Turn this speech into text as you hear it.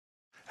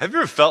Have you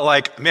ever felt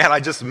like, man, I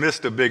just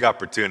missed a big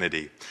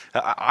opportunity?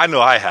 I know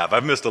I have.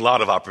 I've missed a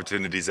lot of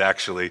opportunities,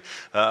 actually.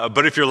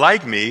 But if you're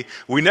like me,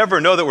 we never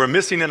know that we're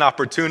missing an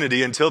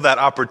opportunity until that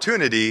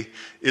opportunity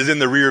is in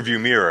the rearview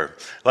mirror.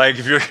 Like,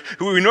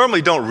 we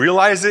normally don't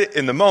realize it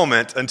in the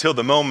moment until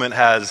the moment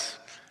has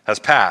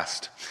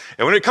passed.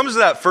 And when it comes to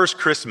that first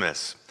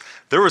Christmas,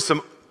 there were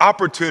some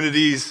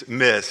opportunities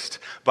missed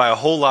by a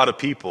whole lot of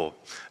people.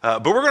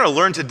 But we're going to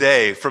learn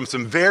today from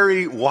some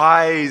very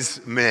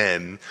wise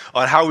men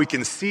on how we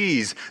can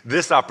seize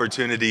this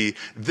opportunity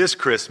this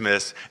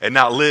Christmas and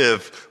not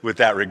live with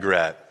that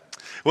regret.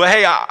 Well,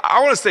 hey, I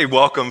want to say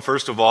welcome,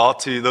 first of all,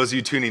 to those of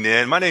you tuning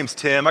in. My name's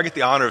Tim. I get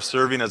the honor of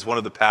serving as one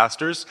of the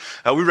pastors.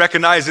 We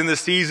recognize in this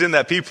season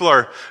that people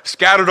are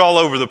scattered all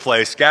over the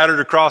place,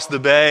 scattered across the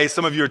bay.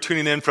 Some of you are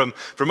tuning in from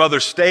other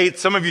states.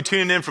 Some of you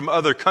tuning in from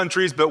other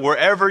countries. But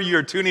wherever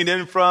you're tuning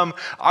in from,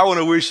 I want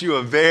to wish you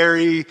a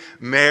very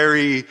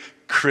Merry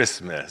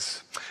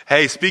Christmas.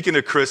 Hey, speaking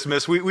of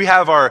Christmas, we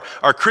have our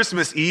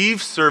Christmas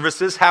Eve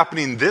services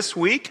happening this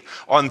week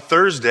on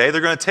Thursday. They're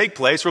going to take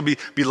place. We'll be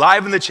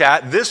live in the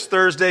chat this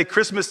Thursday.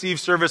 Christmas Eve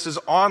services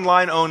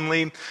online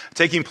only,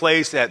 taking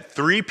place at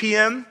 3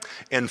 p.m.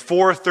 and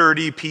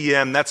 4:30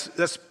 p.m.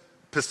 That's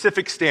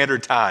Pacific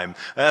Standard Time.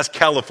 That's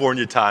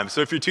California time. So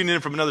if you're tuning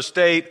in from another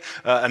state,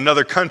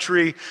 another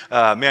country,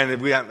 man,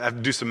 we have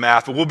to do some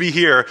math. But we'll be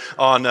here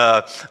on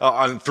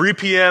 3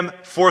 p.m.,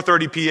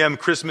 4:30 p.m.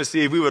 Christmas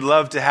Eve. We would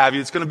love to have you.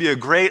 It's going to be a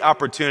great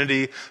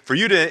opportunity for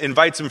you to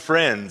invite some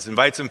friends,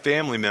 invite some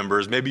family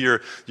members. Maybe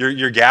you're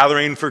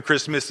gathering for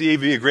Christmas Eve.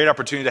 It'd be a great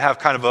opportunity to have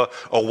kind of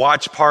a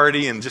watch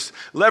party and just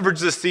leverage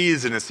the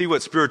season and see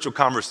what spiritual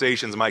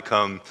conversations might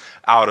come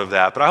out of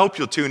that. But I hope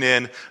you'll tune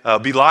in,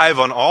 be live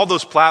on all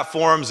those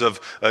platforms of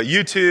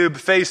YouTube,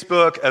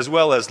 Facebook, as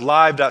well as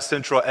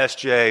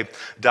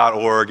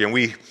live.centralsj.org, and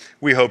we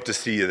hope to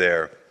see you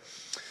there.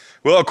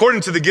 Well, according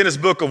to the Guinness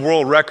Book of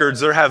World Records,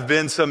 there have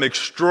been some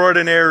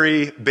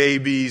extraordinary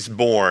babies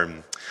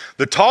born.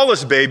 The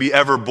tallest baby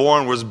ever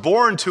born was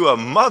born to a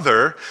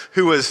mother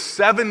who was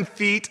 7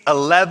 feet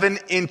 11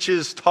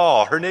 inches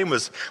tall. Her name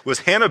was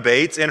Hannah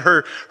Bates, and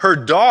her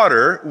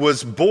daughter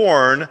was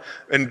born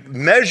and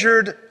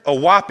measured a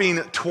whopping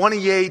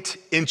 28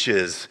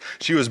 inches.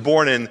 She was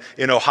born in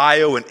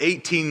Ohio in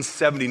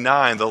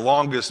 1879, the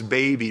longest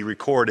baby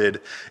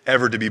recorded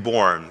ever to be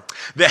born.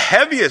 The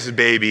heaviest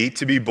baby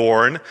to be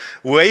born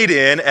weighed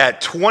in at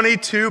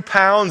 22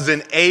 pounds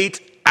and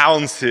 8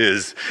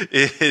 ounces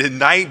in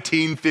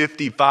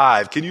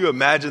 1955. Can you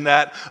imagine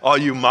that? All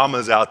you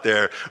mamas out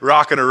there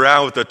rocking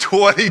around with a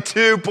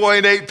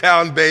 22.8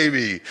 pound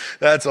baby.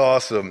 That's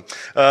awesome.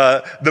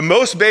 The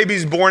most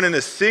babies born in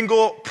a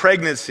single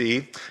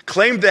pregnancy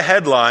claimed the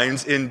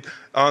headlines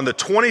on the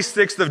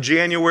 26th of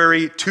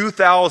January,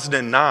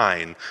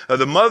 2009.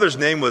 The mother's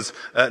name was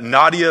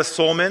Nadia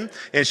Solman,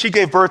 and she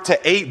gave birth to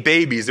 8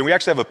 babies. And we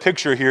actually have a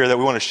picture here that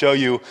we want to show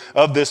you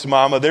of this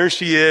mama. There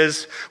she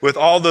is with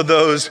all of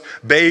those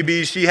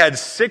babies. She had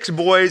 6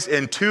 boys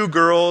and 2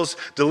 girls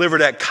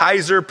delivered at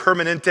Kaiser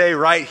Permanente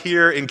right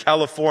here in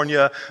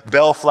California,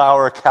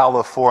 Bellflower,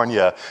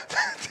 California.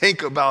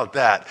 Think about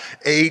that.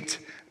 8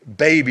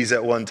 babies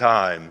at one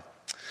time.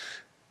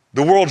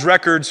 The world's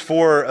records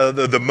for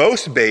the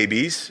most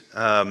babies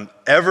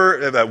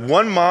ever that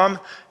one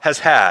mom has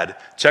had,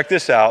 check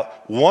this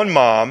out, one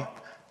mom,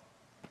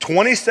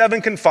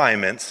 27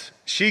 confinements.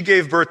 She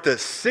gave birth to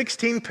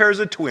 16 pairs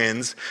of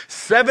twins,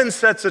 7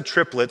 sets of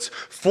triplets,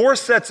 4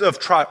 sets of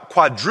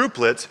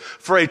quadruplets,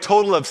 for a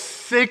total of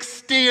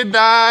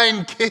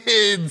 69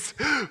 kids.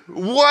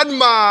 One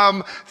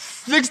mom,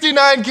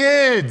 69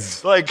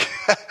 kids. Like,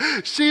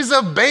 she's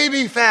a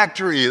baby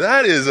factory.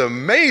 That is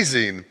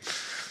amazing.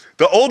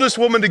 The oldest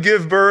woman to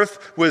give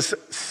birth was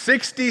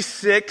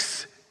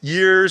 66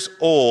 years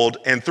old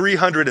and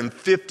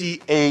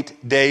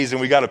 358 days,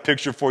 and we got a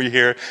picture for you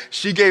here.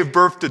 She gave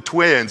birth to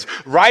twins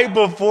right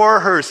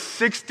before her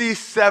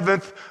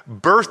 67th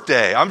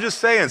birthday. I'm just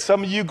saying,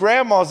 some of you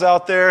grandmas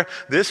out there,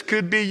 this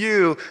could be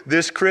you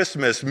this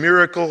Christmas.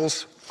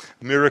 Miracles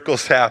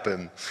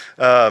happen.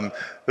 They're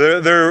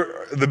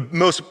the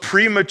most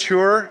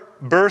premature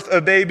birth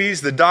of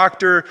babies. The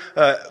doctor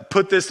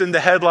put this in the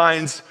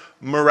headlines,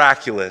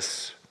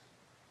 miraculous.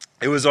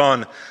 It was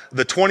on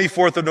the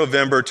 24th of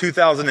November,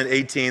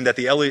 2018, that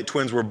the Elliott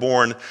twins were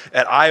born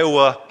at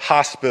Iowa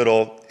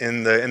Hospital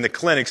in the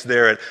clinics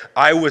there at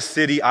Iowa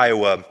City,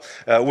 Iowa,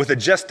 with a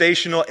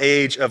gestational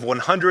age of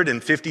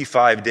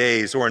 155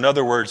 days. Or in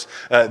other words,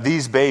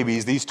 these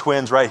babies, these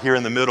twins right here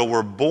in the middle,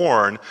 were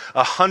born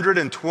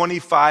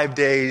 125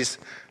 days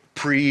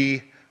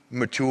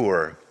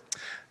premature.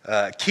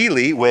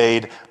 Keely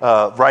weighed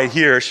right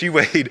here. She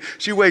weighed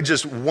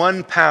just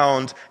 1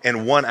 pound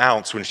and 1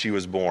 ounce when she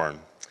was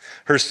born.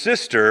 Her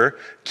sister,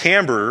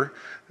 Camber,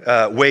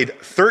 weighed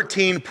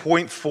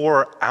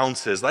 13.4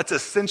 ounces. That's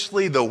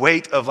essentially the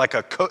weight of like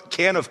a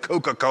can of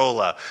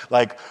Coca-Cola.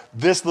 Like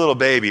this little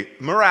baby,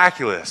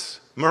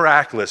 miraculous,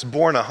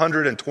 born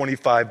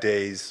 125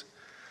 days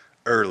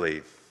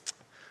early.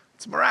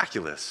 It's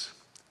miraculous.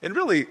 And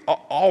really,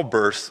 all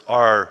births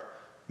are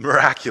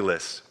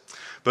miraculous.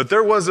 But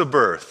there was a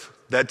birth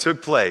that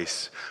took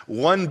place.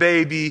 One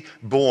baby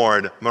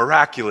born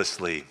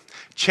miraculously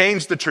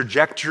changed the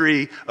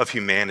trajectory of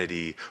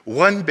humanity.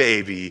 One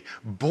baby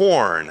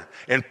born,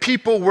 and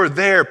people were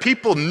there.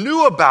 People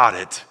knew about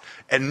it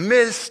and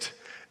missed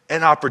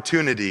an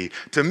opportunity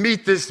to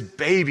meet this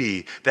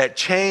baby that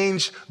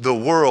changed the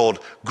world,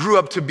 grew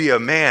up to be a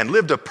man,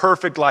 lived a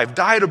perfect life,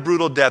 died a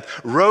brutal death,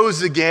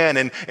 rose again,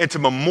 and to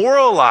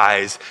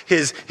memorialize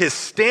his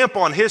stamp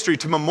on history,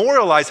 to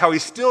memorialize how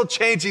he's still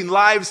changing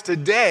lives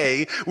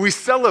today, we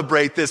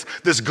celebrate this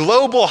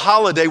global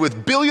holiday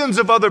with billions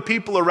of other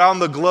people around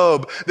the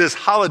globe, this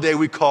holiday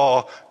we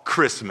call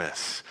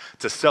Christmas,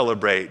 to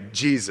celebrate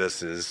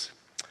Jesus'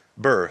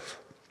 birth.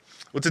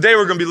 Well, today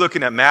we're going to be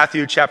looking at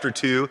Matthew chapter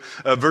 2,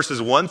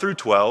 verses 1 through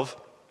 12.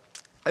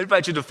 I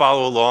invite you to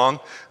follow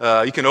along.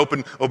 You can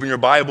open your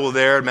Bible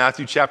there,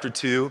 Matthew chapter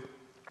 2.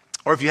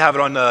 Or if you have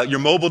it on your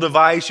mobile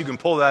device, you can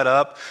pull that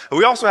up.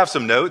 We also have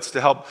some notes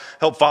to help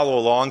follow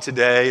along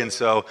today. And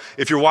so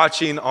if you're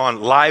watching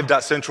on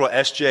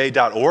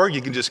live.centralsj.org,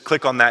 you can just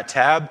click on that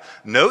tab,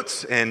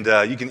 Notes, and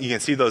you can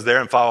see those there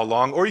and follow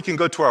along. Or you can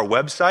go to our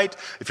website.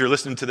 If you're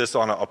listening to this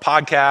on a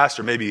podcast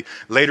or maybe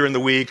later in the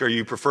week, or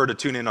you prefer to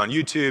tune in on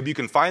YouTube, you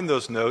can find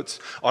those notes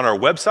on our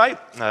website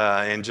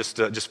and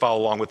just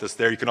follow along with us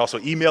there. You can also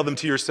email them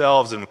to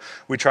yourselves, and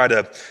we try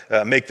to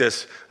make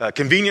this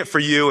convenient for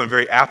you and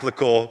very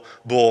applicable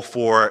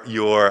for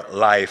your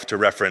life to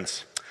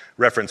reference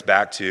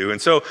back to.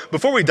 And so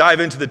before we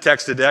dive into the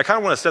text today, I kind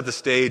of want to set the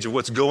stage of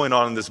what's going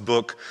on in this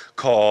book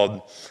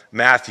called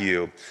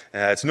Matthew.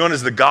 It's known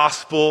as the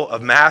Gospel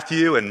of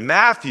Matthew, and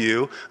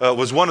Matthew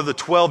was one of the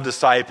 12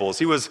 disciples.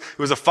 He was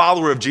a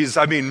follower of Jesus.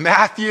 I mean,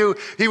 Matthew,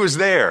 he was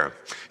there.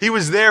 He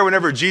was there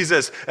whenever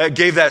Jesus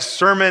gave that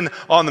Sermon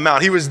on the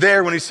Mount. He was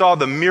there when he saw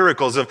the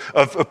miracles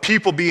of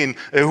people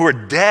who were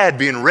dead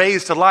being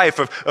raised to life,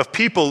 of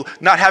people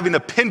not having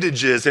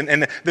appendages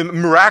and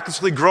them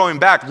miraculously growing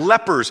back,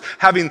 lepers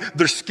having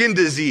their skin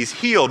disease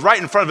healed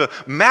right in front of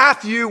him.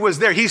 Matthew was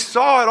there. He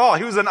saw it all.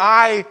 He was an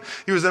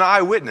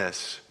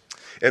eyewitness.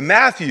 And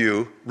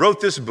Matthew wrote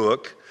this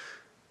book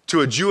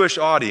to a Jewish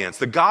audience.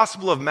 The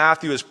Gospel of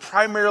Matthew is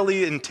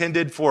primarily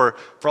intended for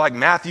like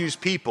Matthew's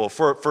people,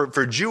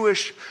 for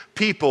Jewish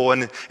people.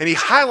 And he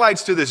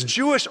highlights to this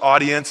Jewish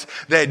audience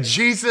that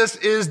Jesus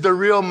is the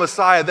real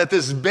Messiah, that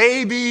this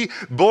baby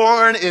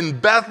born in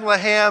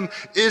Bethlehem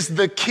is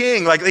the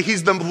king. Like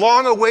he's the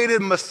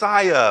long-awaited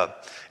Messiah.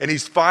 And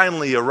he's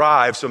finally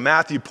arrived. So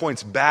Matthew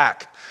points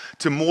back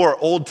to more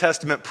Old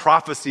Testament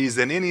prophecies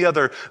than any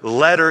other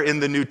letter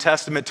in the New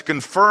Testament to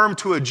confirm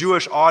to a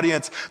Jewish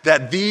audience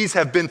that these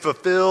have been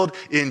fulfilled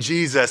in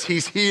Jesus.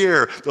 He's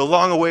here. The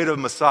long-awaited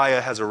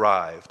Messiah has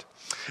arrived.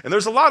 And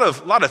there's a lot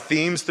of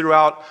themes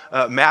throughout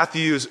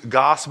Matthew's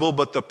gospel,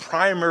 but the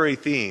primary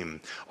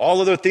theme,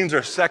 all other themes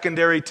are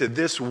secondary to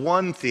this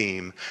one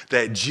theme,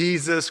 that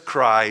Jesus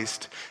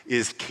Christ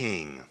is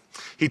King.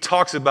 He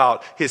talks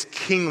about his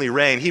kingly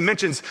reign. He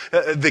mentions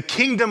the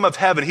kingdom of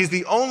heaven. He's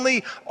the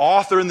only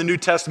author in the New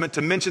Testament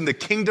to mention the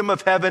kingdom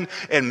of heaven,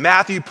 and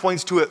Matthew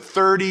points to it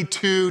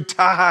 32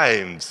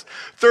 times.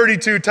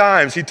 32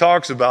 times he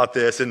talks about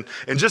this. And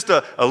just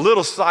a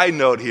little side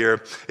note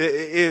here,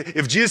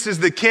 if Jesus is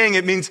the king,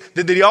 it means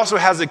that he also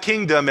has a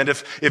kingdom. And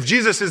if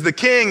Jesus is the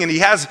king and he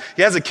has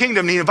a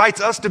kingdom and he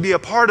invites us to be a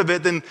part of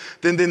it, then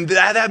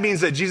that means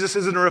that Jesus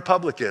isn't a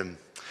Republican.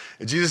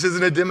 Jesus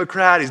isn't a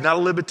Democrat. He's not a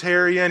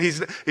libertarian.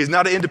 He's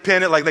not an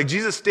independent. Like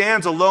Jesus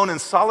stands alone in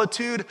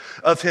solitude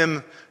of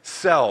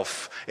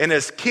himself. And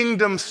as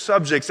kingdom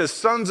subjects, as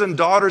sons and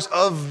daughters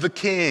of the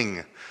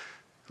king,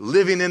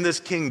 living in this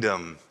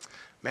kingdom,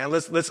 man,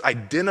 let's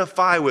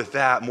identify with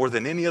that more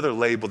than any other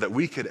label that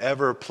we could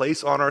ever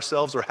place on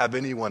ourselves or have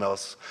anyone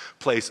else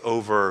place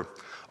over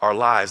our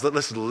lives.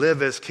 Let's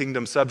live as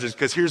kingdom subjects,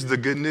 because here's the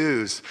good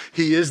news.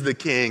 He is the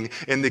king,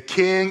 and the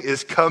king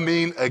is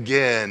coming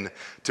again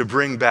to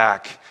bring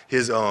back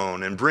his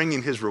own and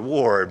bringing his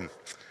reward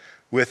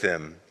with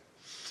him.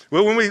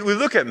 Well, when we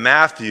look at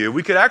Matthew,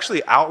 we could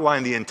actually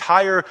outline the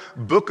entire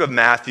book of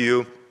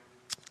Matthew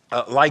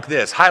like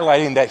this,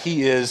 highlighting that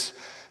he is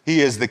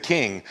the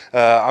king.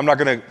 I'm not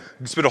going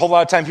to spend a whole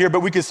lot of time here,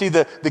 but we can see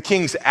the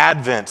king's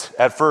advent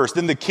at first,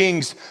 then the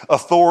king's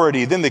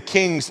authority, then the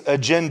king's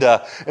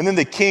agenda, and then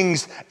the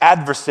king's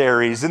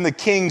adversaries, then the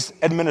king's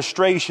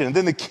administration,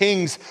 then the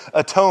king's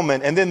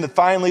atonement, and then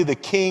finally the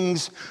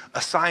king's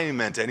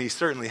assignment. And he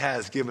certainly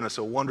has given us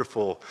a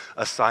wonderful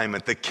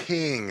assignment. The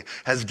king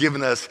has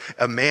given us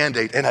a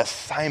mandate, an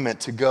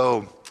assignment to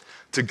go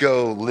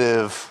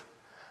live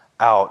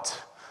out.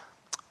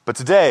 But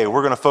today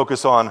we're going to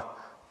focus on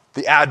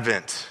the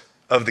advent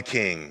of the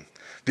king,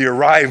 the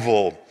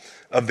arrival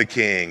of the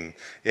king.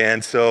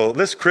 And so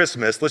this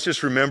Christmas, let's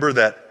just remember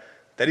that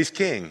he's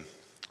king.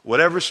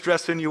 Whatever's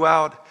stressing you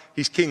out,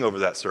 he's king over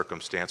that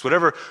circumstance.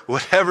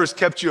 Whatever's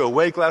kept you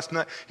awake last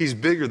night, he's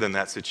bigger than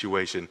that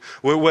situation.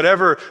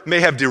 Whatever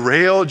may have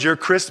derailed your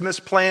Christmas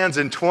plans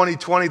in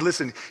 2020,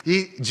 listen,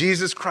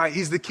 Jesus Christ,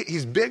 he's the king.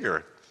 He's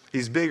bigger.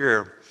 He's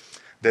bigger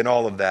than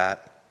all of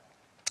that.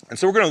 And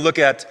so we're going to look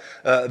at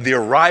the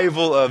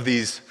arrival of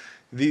these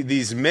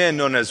these men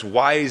known as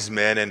wise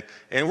men,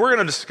 and we're going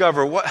to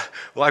discover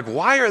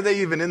why are they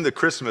even in the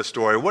Christmas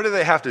story? What do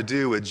they have to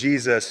do with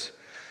Jesus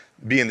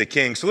being the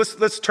king? So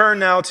let's turn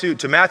now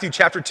to Matthew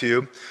chapter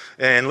 2,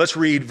 and let's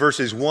read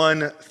verses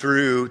 1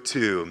 through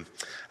 2.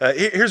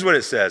 Here's what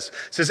it says.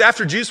 It says,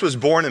 after Jesus was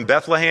born in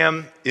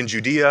Bethlehem in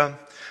Judea,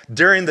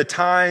 during the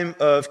time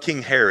of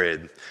King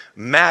Herod,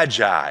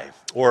 Magi,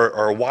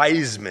 or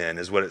wise men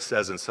is what it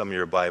says in some of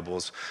your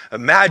Bibles.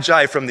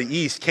 Magi from the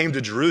east came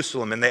to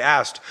Jerusalem, and they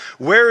asked,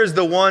 where is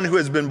the one who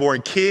has been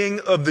born King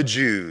of the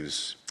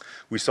Jews?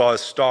 We saw a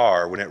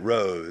star when it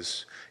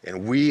rose,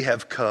 and we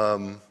have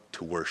come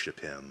to worship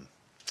him.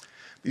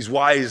 These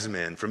wise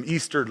men from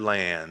eastern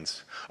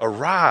lands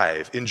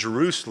arrive in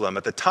Jerusalem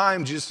at the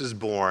time Jesus is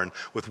born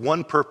with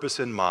one purpose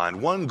in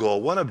mind, one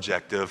goal, one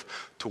objective,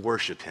 to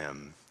worship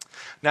him.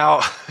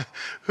 Now,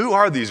 who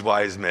are these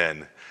wise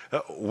men?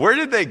 Where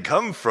did they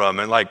come from?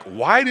 And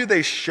why do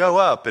they show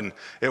up? And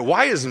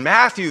why is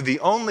Matthew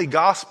the only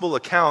gospel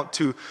account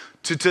to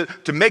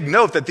make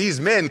note that these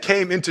men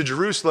came into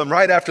Jerusalem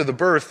right after the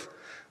birth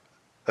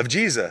of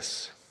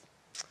Jesus?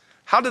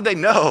 How did they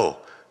know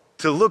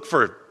to look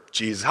for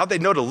Jesus? How did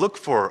they know to look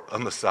for a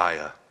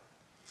Messiah?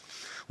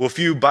 Well,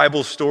 few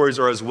Bible stories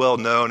are as well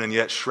known and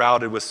yet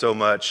shrouded with so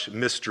much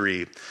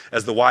mystery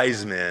as the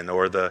wise men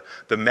or the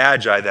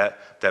Magi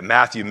that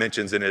Matthew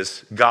mentions in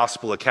his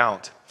gospel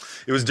account.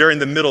 It was during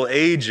the Middle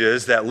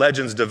Ages that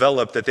legends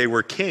developed that they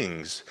were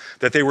kings,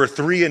 that they were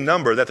 3 in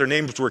number, that their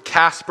names were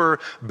Caspar,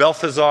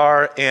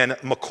 Balthazar, and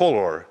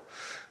Macolor.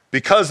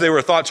 Because they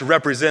were thought to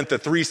represent the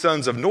 3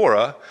 sons of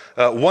Nora,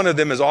 one of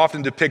them is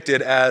often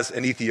depicted as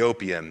an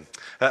Ethiopian.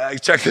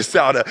 Check this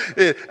out.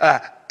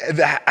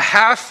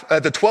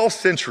 The 12th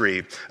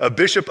century, a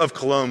bishop of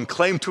Cologne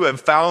claimed to have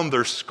found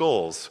their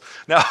skulls.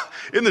 Now,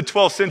 in the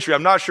 12th century,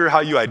 I'm not sure how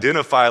you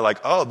identify,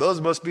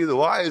 those must be the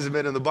wise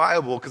men in the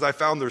Bible because I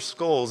found their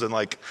skulls, and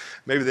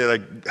maybe they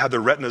had their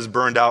retinas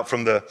burned out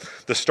from the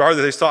star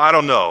that they saw. I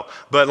don't know.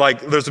 But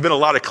there's been a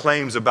lot of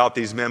claims about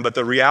these men, but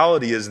the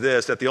reality is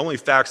this, that the only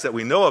facts that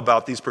we know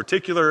about these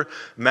particular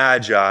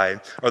Magi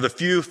are the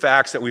few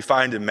facts that we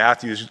find in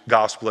Matthew's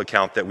gospel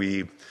account that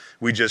we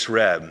just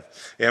read.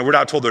 And we're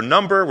not told their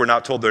number, we're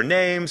not told their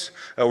names,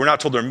 we're not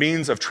told their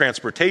means of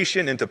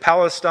transportation into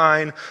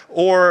Palestine,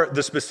 or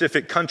the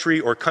specific country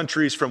or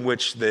countries from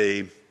which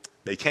they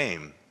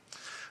came.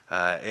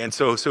 And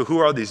so who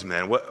are these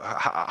men?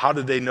 How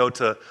did they know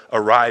to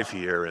arrive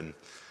here?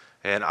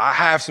 And I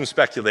have some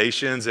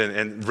speculations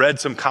and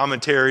read some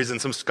commentaries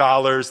and some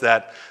scholars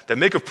that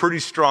make a pretty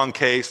strong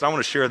case. And I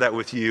want to share that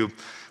with you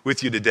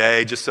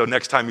today, just so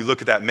next time you look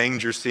at that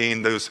manger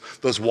scene,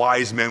 those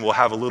wise men will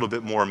have a little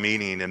bit more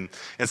meaning. And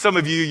some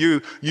of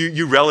you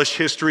relish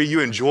history, you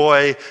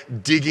enjoy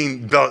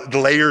digging the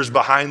layers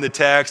behind the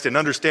text and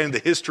understanding the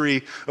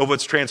history of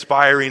what's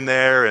transpiring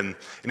there. And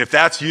if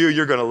that's you,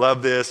 you're going to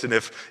love this. And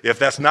if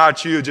that's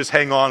not you, just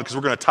hang on, because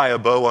we're going to tie a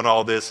bow on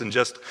all this in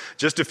just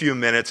a few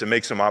minutes and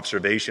make some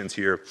observations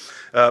here.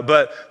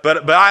 But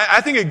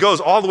I think it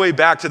goes all the way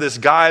back to this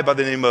guy by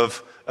the name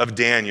of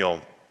Daniel.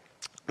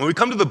 When we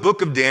come to the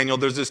book of Daniel,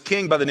 there's this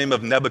king by the name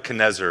of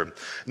Nebuchadnezzar.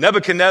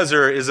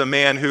 Nebuchadnezzar is a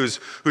man who's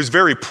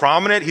very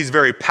prominent, he's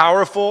very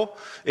powerful,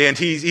 and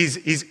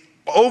he's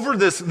over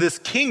this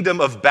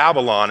kingdom of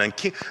Babylon. And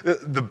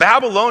the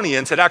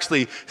Babylonians had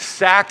actually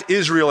sacked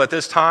Israel at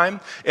this time,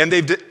 and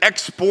they've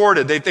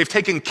they've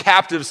taken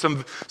captive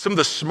some of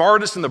the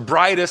smartest and the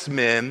brightest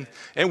men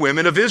and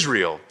women of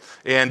Israel.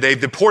 And they've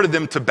deported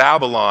them to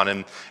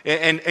Babylon.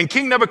 And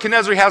King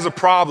Nebuchadnezzar has a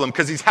problem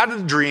because he's had a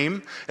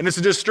dream, and it's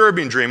a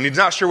disturbing dream, and he's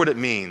not sure what it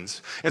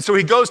means. And so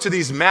he goes to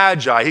these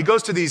magi, he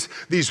goes to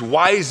these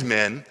wise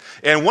men,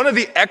 and one of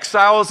the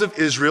exiles of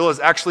Israel is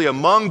actually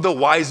among the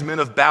wise men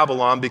of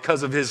Babylon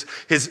because of his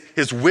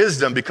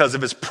wisdom, because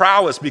of his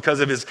prowess,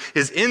 because of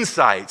his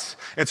insights.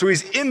 And so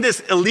he's in this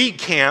elite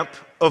camp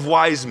of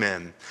wise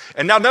men.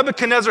 And now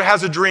Nebuchadnezzar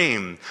has a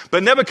dream,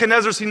 but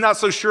Nebuchadnezzar's not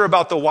so sure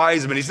about the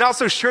wise men. He's not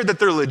so sure that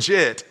they're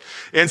legit.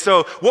 And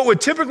so what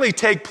would typically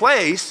take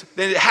place,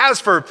 and it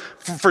has for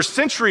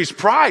centuries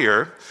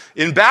prior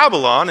in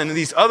Babylon and in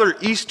these other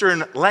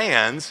eastern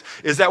lands,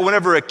 is that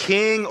whenever a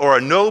king or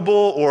a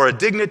noble or a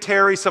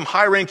dignitary, some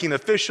high-ranking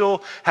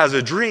official has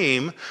a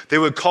dream, they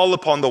would call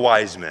upon the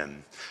wise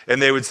men. And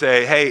they would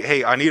say,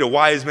 hey, I need a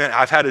wise man.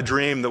 I've had a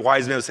dream. The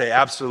wise men would say,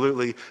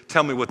 absolutely,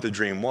 tell me what the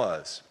dream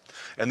was.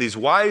 And these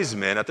wise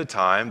men at the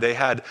time, they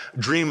had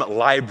dream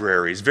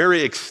libraries,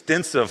 very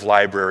extensive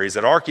libraries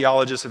that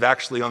archaeologists have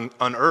actually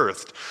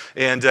unearthed.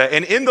 And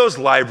in those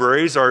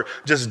libraries are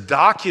just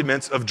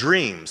documents of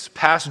dreams,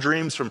 past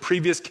dreams from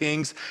previous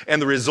kings and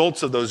the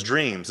results of those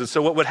dreams. And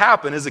so what would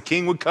happen is the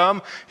king would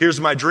come, here's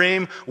my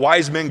dream,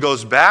 wise man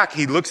goes back,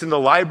 he looks in the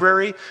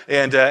library,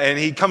 and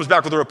he comes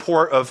back with a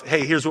report of,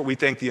 hey, here's what we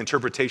think the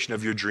interpretation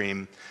of your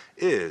dream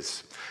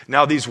is.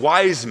 Now, these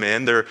wise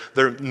men, they're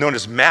known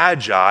as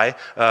magi.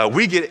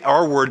 We get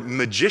our word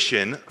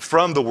magician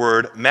from the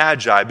word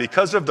magi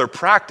because of their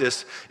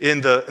practice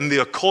in the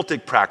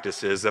occultic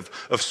practices of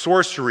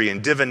sorcery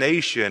and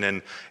divination.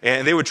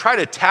 And they would try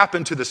to tap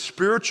into the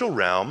spiritual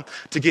realm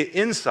to get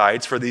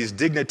insights for these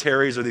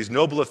dignitaries or these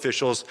noble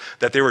officials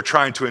that they were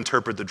trying to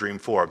interpret the dream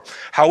for.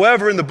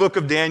 However, in the book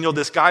of Daniel,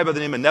 this guy by the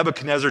name of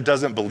Nebuchadnezzar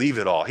doesn't believe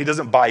it all. He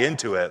doesn't buy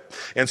into it.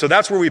 And so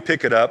that's where we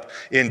pick it up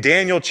in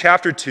Daniel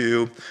chapter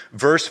 2,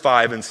 verse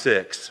 5 and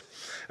 6.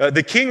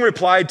 The king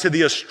replied to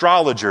the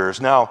astrologers.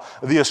 Now,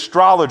 the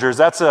astrologers,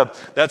 that's a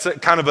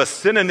kind of a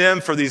synonym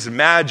for these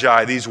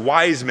magi, these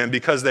wise men,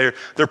 because they're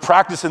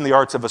practicing the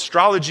arts of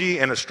astrology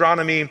and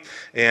astronomy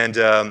and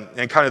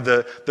kind of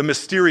the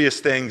mysterious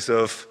things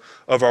of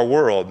our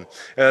world.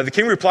 The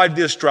king replied to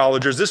the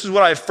astrologers, "This is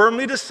what I have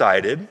firmly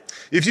decided.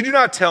 If you do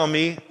not tell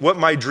me what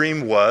my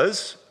dream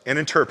was and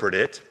interpret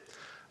it,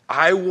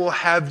 I will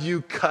have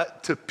you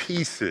cut to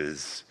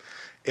pieces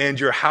and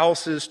your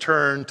houses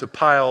turned to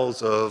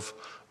piles of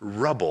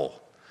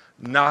rubble."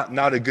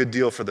 Not a good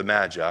deal for the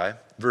magi.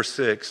 Verse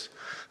 6,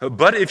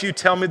 "But if you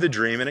tell me the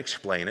dream and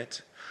explain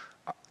it,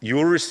 you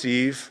will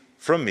receive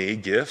from me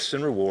gifts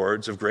and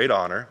rewards of great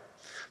honor.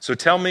 So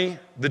tell me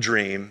the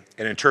dream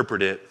and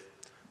interpret it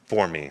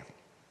for me."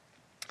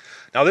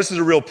 Now, this is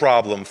a real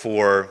problem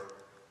for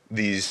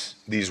these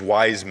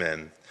wise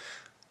men,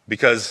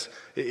 because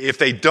if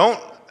they don't,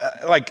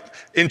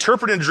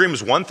 interpreting a dream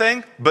is one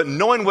thing, but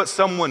knowing what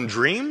someone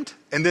dreamed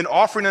and then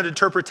offering an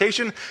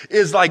interpretation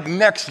is like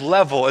next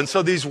level. And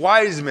so these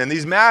wise men,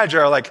 these magi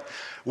are like,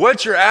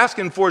 what you're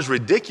asking for is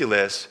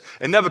ridiculous.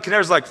 And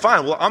Nebuchadnezzar's like,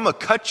 fine, well, I'm going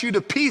to cut you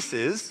to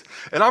pieces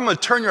and I'm going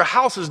to turn your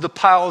houses to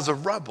piles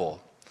of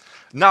rubble.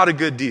 Not a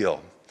good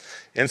deal.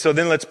 And so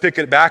then let's pick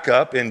it back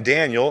up in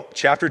Daniel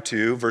chapter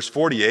 2, verse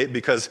 48,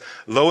 because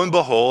lo and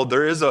behold,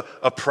 there is a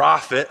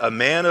prophet, a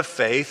man of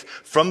faith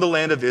from the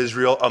land of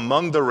Israel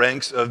among the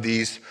ranks of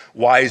these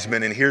wise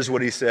men. And here's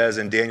what he says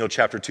in Daniel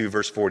chapter 2,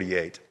 verse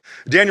 48.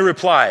 Daniel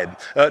replied,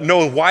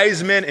 "No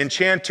wise man,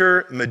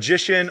 enchanter,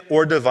 magician,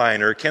 or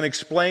diviner can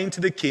explain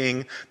to the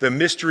king the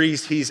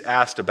mysteries he's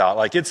asked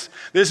about."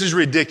 This is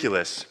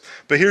ridiculous.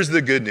 But here's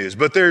the good news.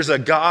 But there's a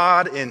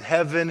God in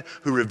heaven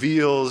who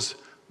reveals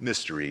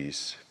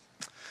mysteries.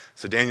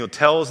 So Daniel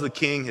tells the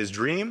king his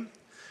dream,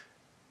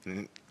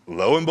 and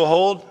lo and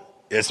behold,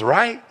 it's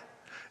right.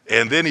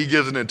 And then he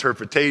gives an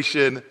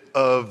interpretation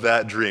of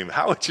that dream.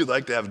 How would you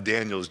like to have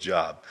Daniel's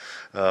job?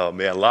 Oh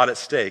man, a lot at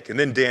stake. And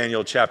then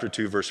Daniel chapter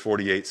 2, verse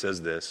 48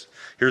 says this.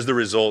 Here's the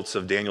results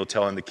of Daniel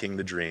telling the king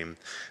the dream.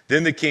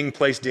 "Then the king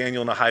placed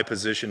Daniel in a high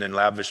position and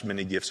lavished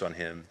many gifts on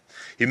him.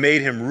 He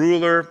made him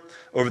ruler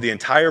over the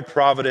entire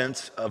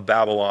province of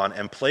Babylon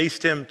and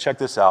placed him," check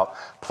this out,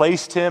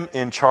 "placed him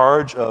in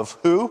charge of"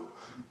 who?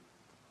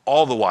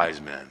 All the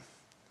wise men.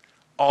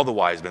 All the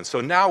wise men.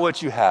 So now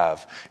what you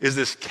have is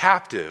this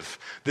captive,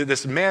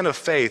 this man of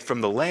faith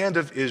from the land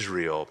of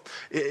Israel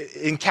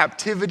in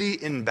captivity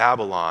in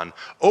Babylon,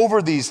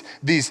 over these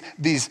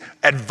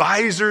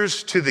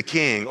advisors to the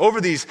king,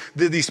 over these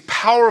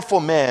powerful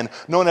men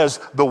known as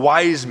the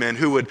wise men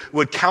who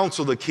would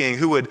counsel the king,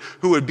 who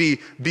would be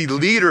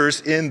leaders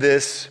in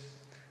this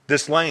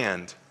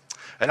land.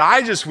 And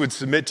I just would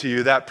submit to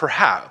you that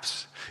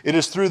perhaps it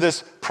is through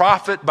this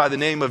prophet by the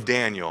name of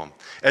Daniel,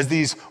 as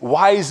these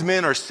wise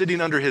men are sitting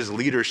under his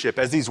leadership,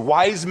 as these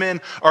wise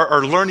men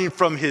are learning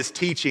from his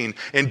teaching.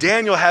 And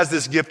Daniel has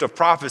this gift of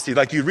prophecy.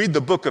 Like you read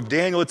the book of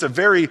Daniel, it's a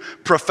very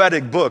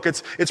prophetic book.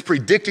 It's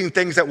predicting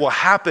things that will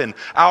happen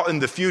out in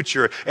the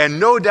future. And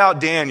no doubt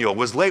Daniel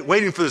was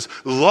waiting for this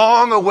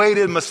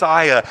long-awaited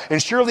Messiah.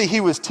 And surely he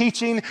was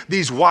teaching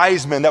these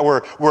wise men that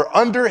were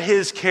under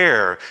his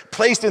care,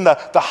 placed in the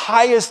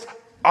highest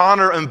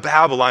honor in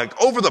Babylon,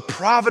 over the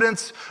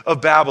province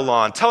of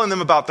Babylon, telling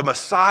them about the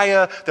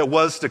Messiah that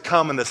was to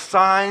come and the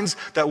signs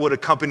that would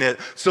accompany it,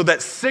 so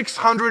that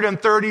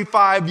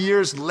 635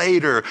 years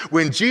later,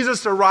 when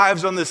Jesus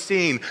arrives on the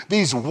scene,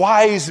 these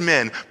wise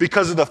men,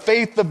 because of the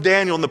faith of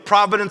Daniel and the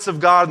providence of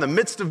God in the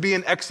midst of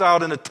being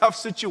exiled in a tough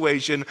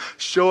situation,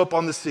 show up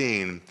on the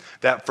scene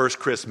that first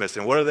Christmas.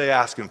 And what are they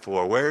asking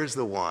for? Where's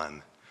the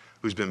one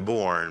who's been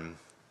born?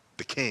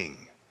 The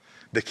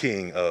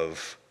king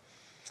of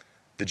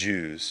the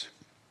Jews.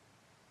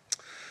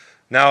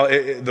 Now,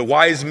 the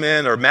wise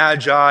men or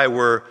magi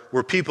were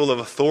people of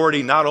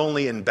authority not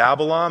only in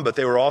Babylon, but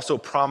they were also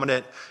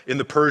prominent in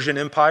the Persian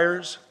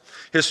empires.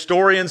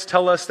 Historians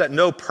tell us that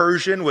no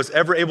Persian was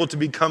ever able to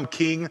become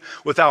king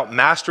without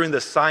mastering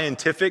the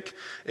scientific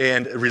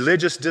and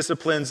religious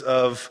disciplines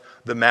of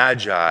the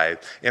Magi.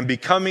 And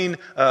becoming,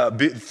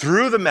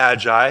 through the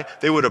Magi,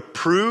 they would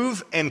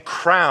approve and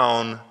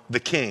crown the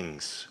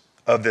kings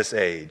of this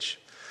age.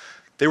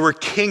 They were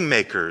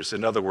kingmakers,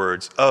 in other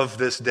words, of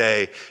this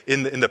day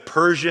in the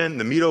Persian,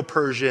 the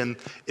Medo-Persian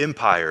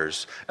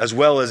empires, as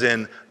well as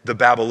in the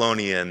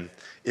Babylonian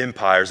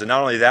empires. And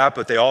not only that,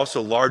 but they also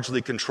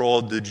largely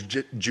controlled the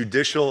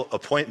judicial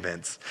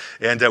appointments.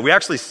 And we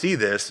actually see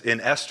this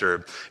in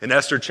Esther. In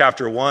Esther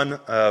chapter 1,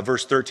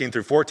 verse 13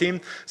 through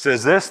 14,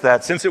 says this,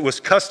 that since it was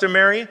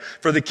customary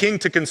for the king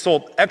to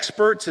consult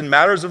experts in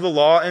matters of the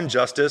law and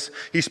justice,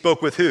 he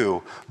spoke with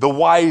who? The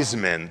wise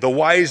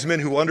men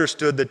who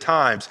understood the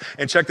times.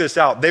 And check this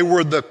out, they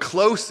were the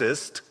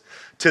closest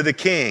to the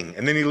king.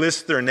 And then he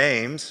lists their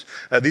names.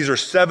 These are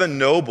 7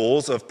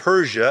 nobles of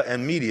Persia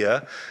and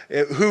Media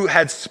who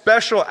had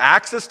special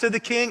access to the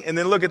king. And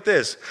then look at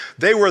this.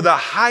 They were the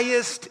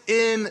highest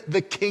in the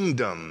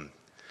kingdom.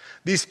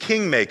 These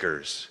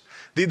kingmakers,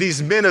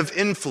 these men of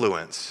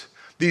influence,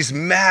 these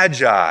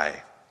magi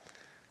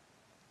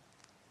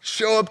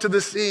show up to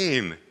the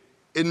scene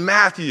in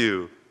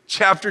Matthew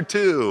chapter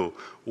 2.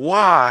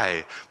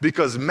 Why?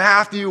 Because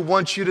Matthew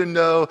wants you to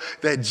know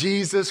that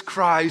Jesus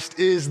Christ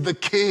is the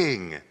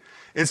king.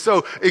 And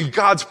so in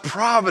God's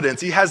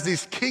providence, he has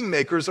these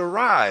kingmakers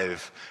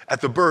arrive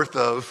at the birth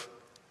of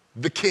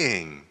the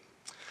king.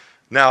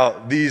 Now,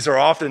 these are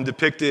often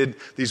depicted,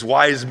 these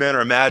wise men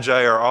or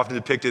magi are often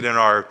depicted in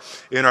our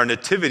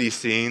nativity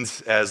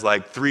scenes as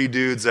like 3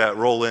 dudes that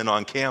roll in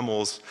on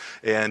camels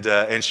and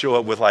show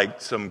up with like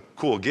some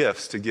cool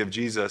gifts to give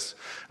Jesus.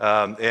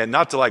 And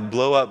not to like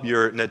blow up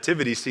your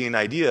nativity scene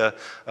idea,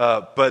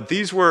 but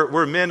these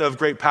were men of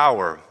great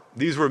power.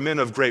 These were men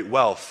of great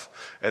wealth,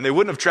 and they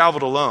wouldn't have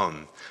traveled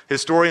alone.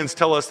 Historians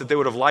tell us that they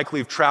would have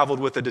likely traveled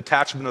with a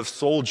detachment of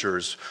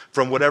soldiers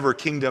from whatever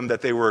kingdom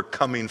that they were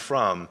coming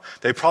from.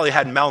 They probably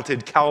had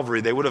mounted cavalry.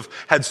 They would have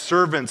had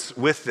servants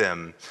with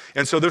them.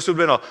 And so this would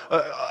have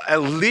been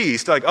at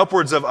least like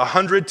upwards of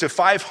 100 to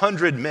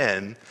 500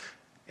 men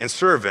and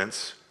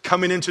servants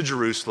coming into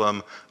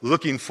Jerusalem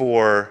looking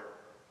for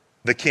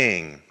the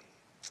king.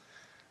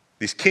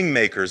 These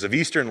kingmakers of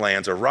eastern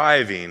lands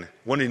arriving,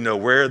 wanting to know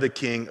where the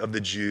king of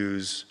the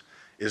Jews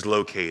is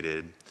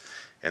located.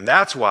 And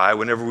that's why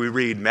whenever we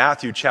read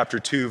Matthew chapter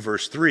 2,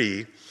 verse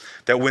 3,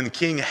 that when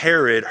King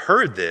Herod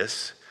heard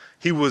this,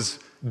 he was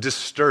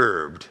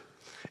disturbed,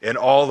 and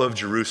all of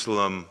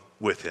Jerusalem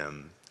with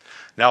him.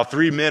 Now,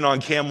 3 men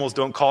on camels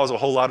don't cause a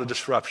whole lot of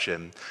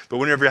disruption, but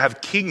whenever you have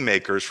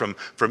kingmakers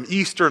from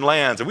eastern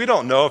lands, and we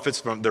don't know if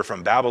they're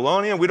from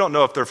Babylonia, we don't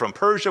know if they're from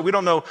Persia, we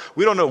don't know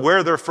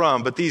where they're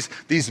from, but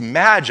these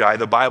magi,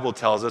 the Bible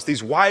tells us,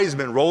 these wise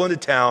men roll into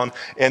town,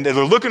 and they're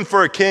looking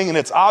for a king, and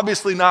it's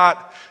obviously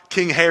not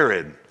King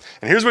Herod.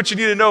 And here's what you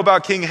need to know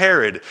about King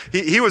Herod.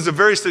 He was a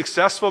very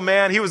successful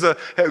man. He was a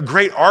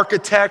great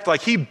architect.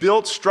 Like he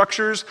built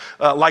structures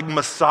like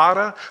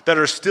Masada that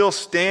are still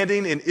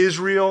standing in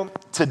Israel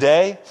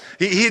today.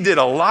 He did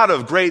a lot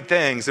of great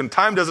things, and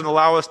time doesn't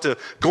allow us to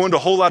go into a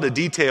whole lot of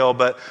detail,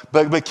 but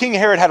King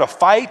Herod had to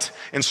fight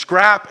and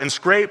scrap and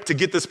scrape to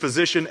get this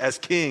position as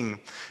king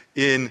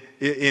in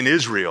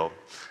Israel.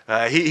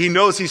 He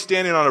knows he's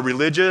standing on a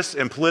religious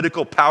and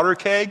political powder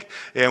keg,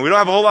 and we don't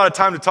have a whole lot of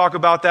time to talk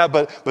about that,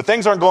 but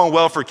things aren't going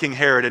well for King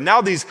Herod. And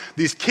now these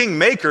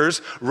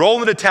kingmakers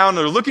roll into town,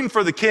 they're looking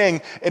for the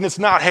king, and it's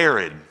not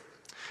Herod.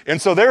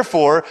 And so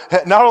therefore,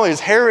 not only is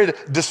Herod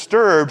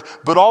disturbed,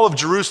 but all of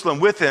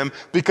Jerusalem with him,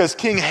 because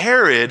King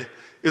Herod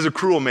is a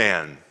cruel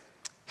man.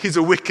 He's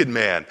a wicked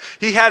man.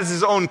 He has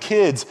his own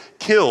kids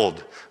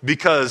killed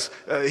because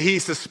he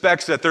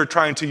suspects that they're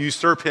trying to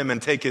usurp him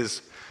and take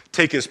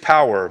his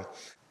power.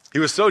 He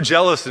was so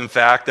jealous, in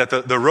fact, that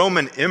the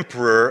Roman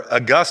emperor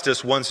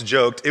Augustus once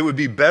joked, it would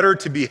be better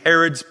to be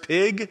Herod's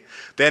pig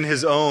than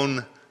his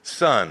own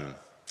son.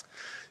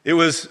 It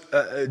was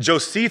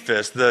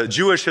Josephus, the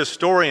Jewish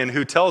historian,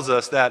 who tells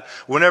us that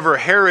whenever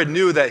Herod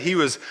knew that he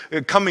was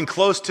coming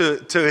close to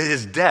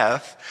his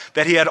death,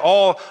 that he had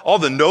all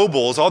the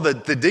nobles, all the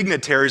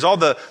dignitaries, all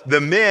the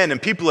men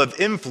and people of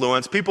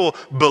influence, people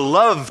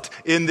beloved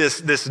in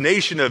this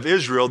nation of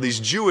Israel, these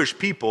Jewish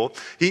people,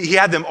 he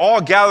had them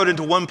all gathered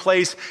into one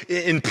place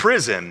in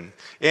prison.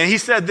 And he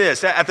said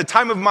this, at the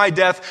time of my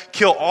death,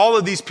 kill all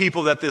of these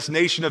people that this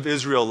nation of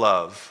Israel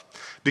love.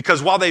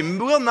 Because while they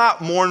will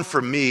not mourn for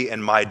me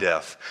and my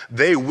death,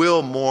 they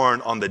will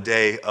mourn on the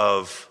day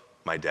of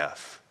my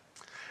death.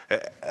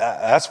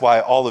 That's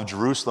why all of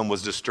Jerusalem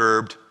was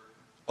disturbed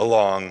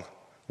along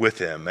with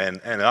him.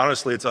 And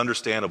honestly, it's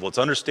understandable. It's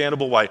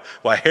understandable why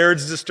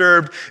Herod's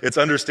disturbed. It's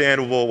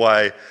understandable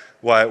why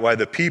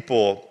the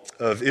people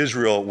of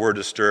Israel were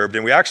disturbed.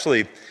 And we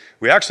actually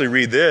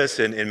read this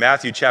in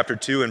Matthew chapter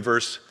 2 and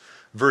verse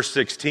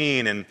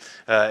 16, and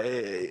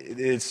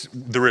it's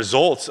the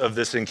results of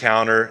this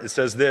encounter. It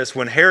says this,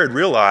 when Herod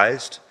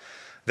realized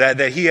that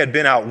he had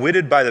been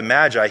outwitted by the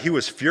Magi, he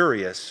was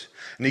furious,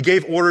 and he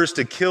gave orders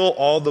to kill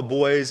all the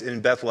boys in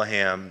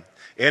Bethlehem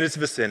and its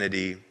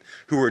vicinity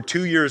who were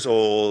 2 years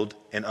old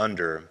and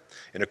under,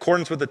 in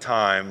accordance with the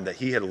time that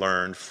he had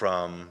learned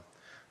from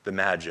the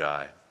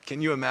Magi.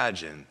 Can you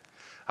imagine?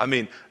 I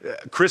mean,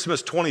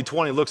 Christmas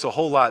 2020 looks a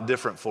whole lot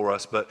different for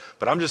us, but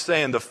I'm just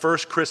saying the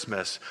first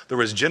Christmas, there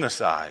was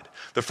genocide.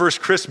 The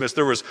first Christmas,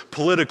 there was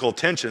political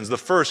tensions. The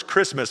first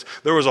Christmas,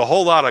 there was a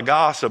whole lot of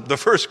gossip. The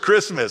first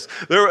Christmas,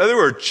 there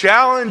were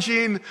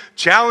challenging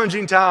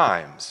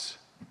times.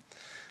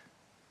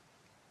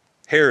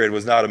 Herod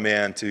was not a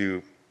man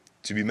to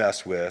be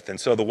messed with. And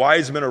so the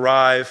wise men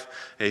arrive.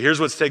 Hey, here's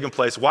what's taking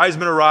place. Wise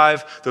men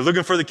arrive. They're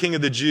looking for the king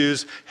of the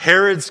Jews.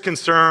 Herod's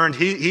concerned.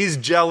 He's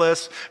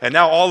jealous. And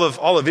now all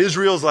of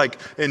Israel's like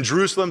in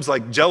Jerusalem's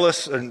like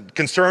jealous and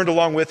concerned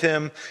along with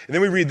him. And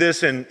then we read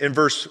this in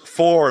verse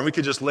 4, and we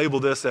could just label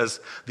this as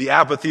the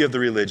apathy of the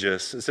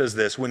religious. It says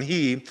this: when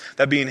he,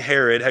 that being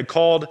Herod, had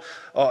called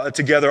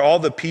together all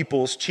the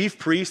people's chief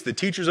priests, the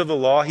teachers of the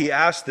law, he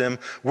asked them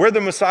where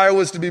the Messiah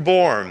was to be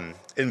born.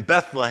 In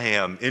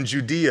Bethlehem, in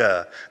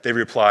Judea, they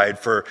replied,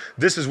 for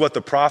this is what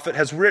the prophet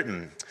has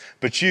written.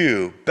 But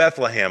you,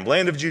 Bethlehem,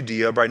 land of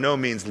Judea, by no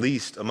means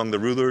least among the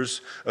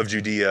rulers of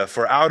Judea,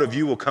 for out of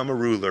you will come a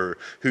ruler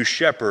who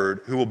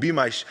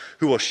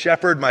will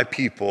shepherd my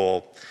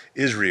people,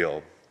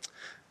 Israel.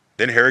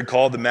 Then Herod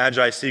called the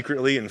Magi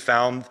secretly and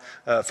found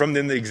from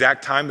them the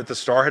exact time that the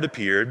star had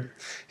appeared.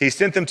 He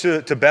sent them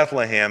to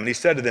Bethlehem, and he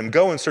said to them,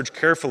 go and search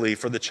carefully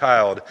for the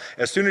child.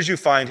 As soon as you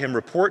find him,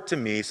 report to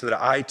me so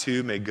that I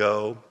too may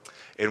go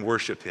and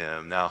worship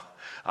him. Now,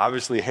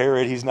 obviously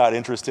Herod, he's not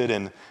interested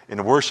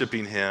in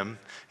worshiping him.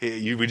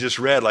 We just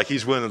read like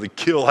he's willing to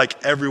kill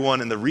like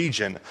everyone in the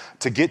region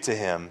to get to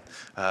him.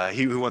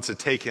 He wants to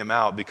take him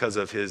out because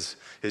of his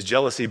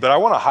jealousy. But I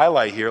want to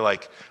highlight here,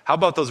 like, how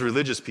about those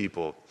religious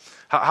people?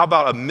 How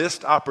about a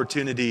missed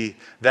opportunity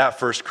that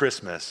first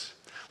Christmas?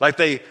 Like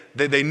they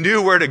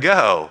knew where to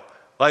go.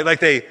 Like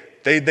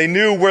they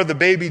knew where the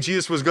baby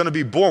Jesus was going to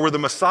be born, where the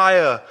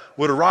Messiah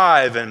would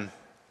arrive, and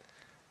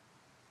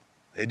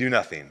they do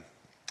nothing.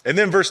 And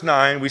then verse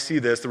 9, we see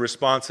this, the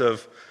response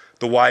of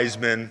the wise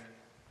men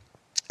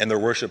and their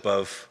worship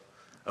of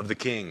the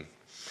king.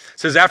 It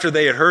says, after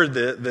they had heard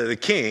the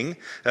king,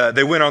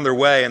 they went on their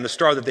way, and the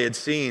star that they had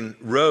seen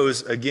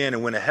rose again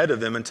and went ahead of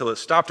them until it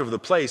stopped over the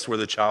place where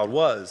the child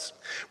was.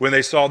 When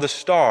they saw the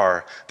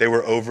star, they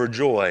were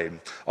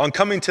overjoyed. On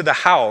coming to the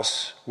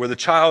house where the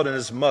child and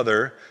his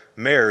mother,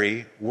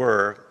 Mary,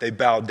 were, they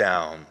bowed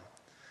down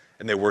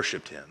and they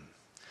worshiped him.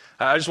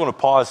 I just want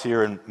to pause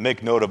here and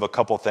make note of a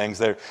couple things.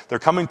 They're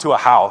coming to a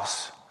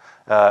house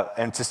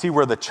and to see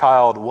where the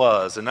child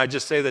was. And I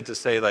just say that to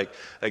say like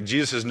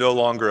Jesus is no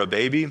longer a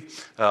baby.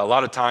 A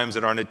lot of times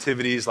in our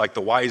nativities, like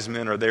the wise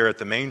men are there at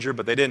the manger,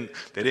 but they didn't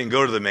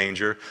go to the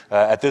manger.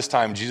 At this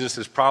time, Jesus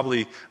is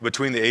probably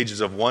between the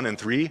ages of 1 and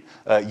 3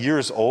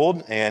 years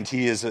old, and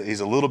he's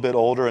a little bit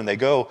older, and they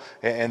go,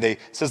 and it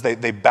says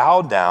they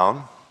bowed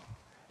down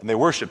and they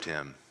worshiped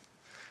him.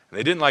 And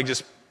they didn't like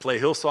just play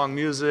Hillsong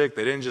music.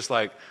 They didn't just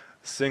like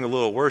sing a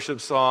little worship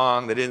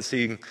song. They didn't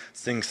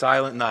sing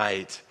Silent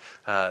Night.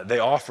 They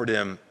offered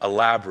him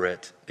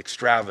elaborate,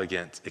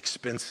 extravagant,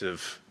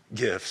 expensive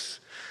gifts.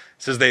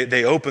 It says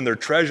they opened their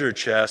treasure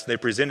chest. They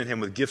presented him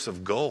with gifts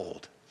of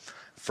gold,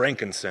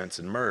 frankincense,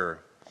 and myrrh.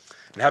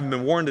 And having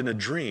been warned in a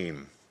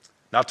dream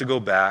not to go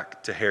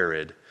back to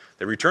Herod,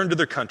 they returned to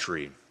their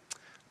country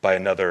by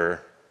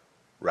another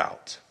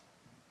route.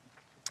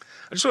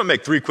 I just want to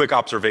make 3 quick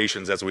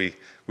observations as we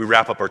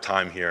wrap up our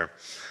time here.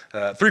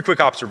 3 quick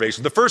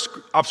observations. The first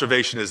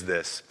observation is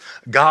this: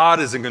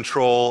 God is in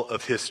control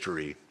of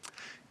history,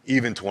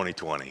 even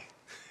 2020.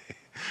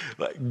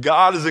 Like,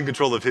 God is in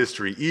control of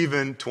history,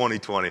 even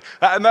 2020.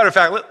 As a matter of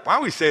fact, why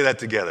don't we say that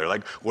together?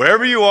 Like,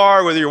 wherever you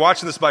are, whether you're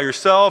watching this by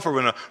yourself or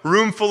in a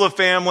room full of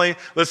family,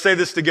 let's say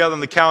this together on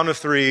the count of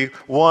 3.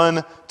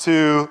 1,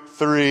 2,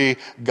 3.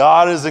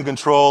 God is in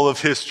control of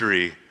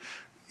history,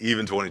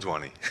 even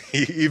 2020.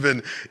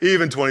 even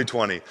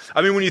 2020.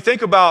 I mean, when you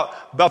think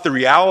about the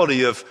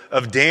reality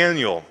of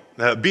Daniel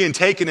being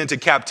taken into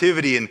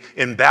captivity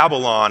in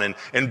Babylon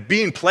and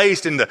being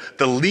placed in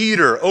the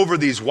leader over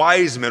these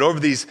wise men, over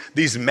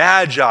these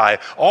magi,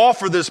 all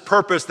for this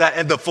purpose that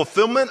at the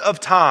fulfillment of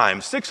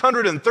time,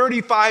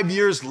 635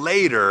 years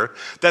later,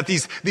 that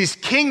these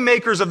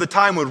kingmakers of the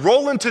time would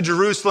roll into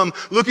Jerusalem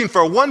looking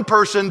for one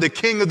person, the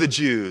King of the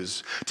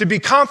Jews, to be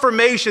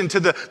confirmation to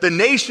the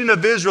nation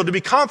of Israel, to be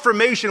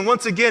confirmation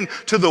once again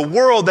to the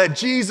world that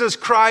Jesus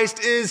Christ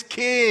is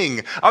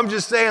King. I'm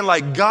just saying,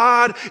 like,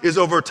 God is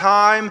over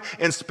time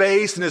and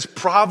space, and his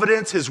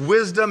providence, his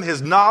wisdom,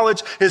 his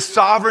knowledge, his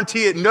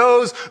sovereignty, it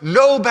knows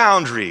no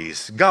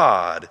boundaries.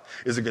 God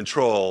is in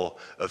control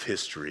of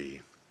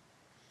history.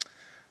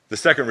 The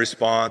second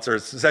response, or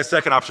the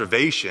second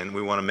observation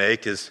we want to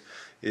make is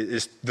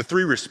the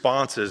 3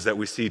 responses that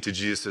we see to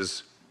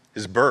Jesus'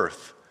 his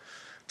birth.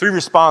 3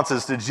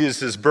 responses to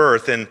Jesus'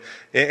 birth.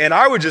 And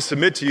I would just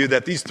submit to you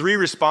that these 3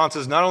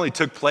 responses not only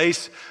took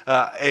place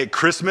at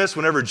Christmas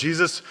whenever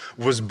Jesus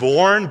was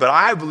born, but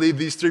I believe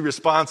these 3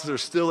 responses are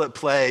still at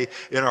play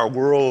in our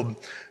world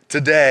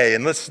today.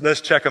 And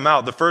let's check them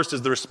out. The first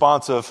is the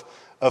response of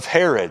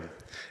Herod.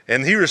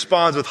 And he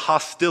responds with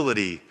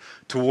hostility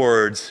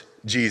towards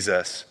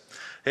Jesus.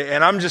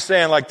 And I'm just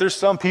saying, like, there's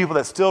some people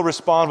that still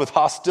respond with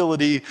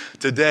hostility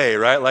today,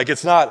 right? Like,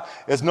 it's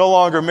no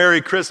longer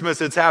Merry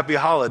Christmas, it's Happy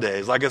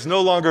Holidays. Like, it's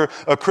no longer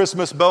a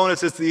Christmas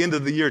bonus, it's the end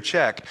of the year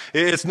check.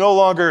 It's no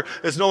longer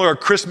a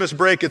Christmas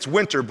break, it's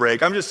winter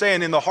break. I'm just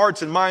saying, in the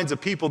hearts and minds of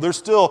people, there's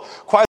still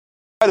quite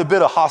a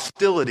bit of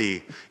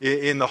hostility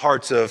in the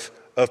hearts of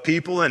of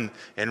people, and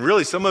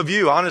really some of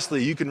you,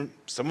 honestly,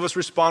 some of us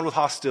respond with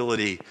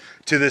hostility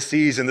to this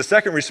season. The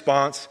second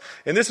response,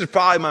 and this is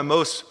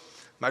probably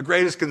my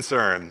greatest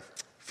concern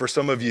for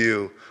some of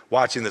you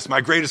watching this,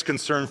 my greatest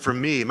concern for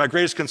me, my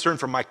greatest concern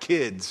for my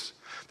kids,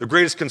 the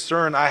greatest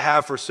concern I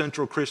have for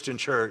Central Christian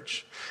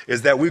Church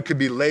is that we could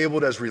be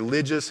labeled as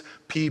religious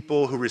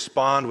people who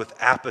respond with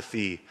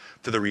apathy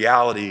to the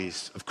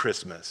realities of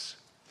Christmas.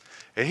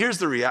 And here's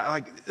the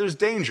reality, there's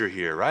danger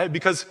here, right?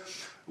 Because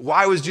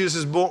why was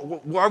Jesus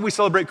born? Why do we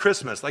celebrate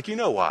Christmas? Like, you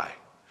know why.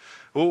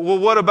 Well,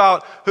 what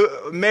about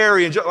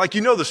Mary and like,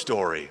 you know the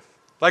story.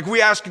 Like,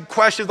 we ask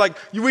questions, like,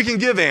 we can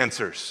give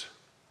answers.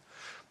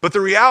 But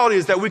the reality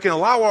is that we can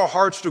allow our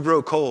hearts to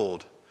grow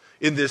cold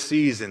in this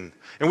season.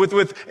 And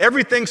with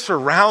everything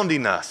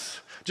surrounding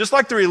us, just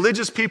like the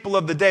religious people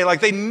of the day,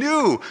 like they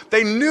knew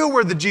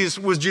where Jesus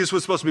was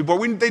supposed to be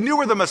born. They knew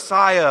where the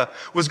Messiah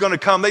was going to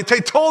come. They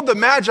told the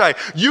Magi,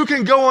 you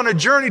can go on a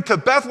journey to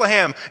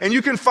Bethlehem and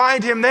you can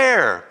find him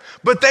there.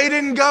 But they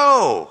didn't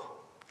go.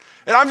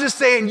 And I'm just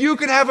saying, you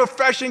can have a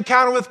fresh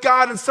encounter with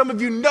God, and some of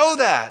you know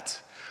that.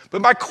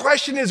 But my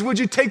question is, would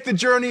you take the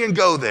journey and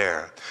go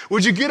there?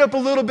 Would you get up a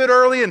little bit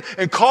early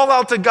and call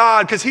out to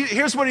God? Because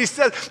here's what he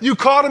says, you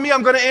call to me,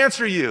 I'm going to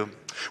answer you.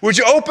 Would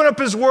you open up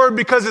his word,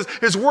 because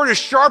his word is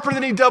sharper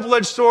than any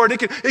double-edged sword. It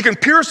can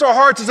pierce our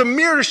hearts as a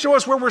mirror to show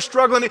us where we're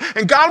struggling.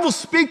 And God will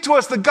speak to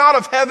us. The God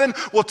of heaven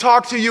will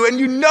talk to you. And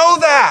you know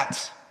that.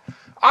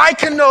 I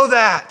can know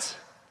that.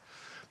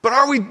 But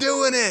are we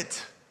doing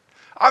it?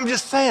 I'm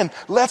just saying,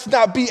 let's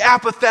not be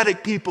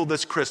apathetic people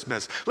this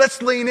Christmas.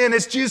 Let's lean in.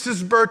 It's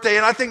Jesus' birthday.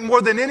 And I think more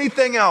than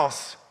anything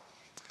else,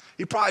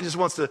 he probably just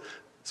wants to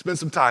spend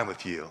some time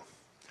with you.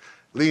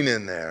 Lean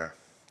in there.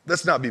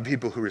 Let's not be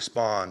people who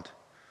respond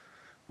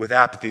with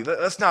apathy.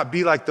 Let's not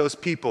be like those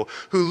people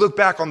who look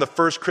back on the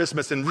first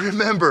Christmas and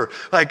remember,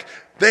 like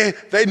they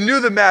knew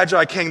the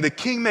Magi came, the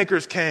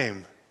kingmakers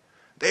came.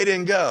 They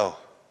didn't go.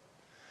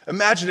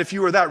 Imagine if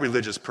you were that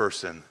religious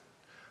person.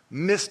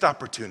 Missed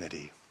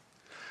opportunity.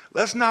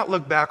 Let's not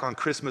look back on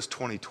Christmas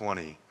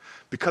 2020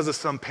 because of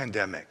some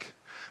pandemic,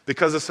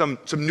 because of some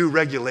new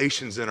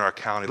regulations in our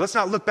county. Let's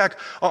not look back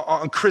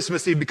on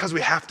Christmas Eve because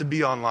we have to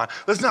be online.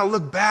 Let's not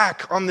look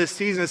back on this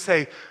season and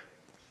say,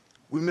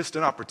 we missed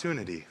an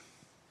opportunity.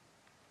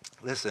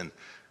 Listen,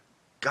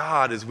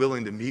 God is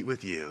willing to meet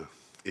with you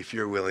if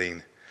you're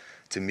willing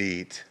to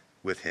meet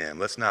with him.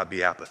 Let's not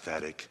be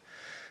apathetic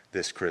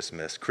this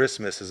Christmas.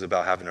 Christmas is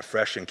about having a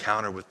fresh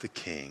encounter with the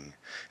King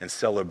and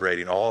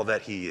celebrating all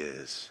that he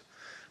is.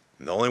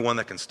 And the only one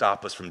that can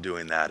stop us from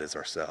doing that is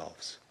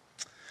ourselves.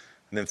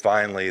 And then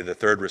finally, the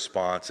third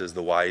response is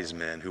the wise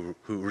men who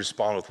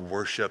respond with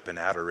worship and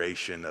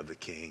adoration of the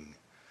King.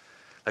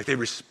 Like they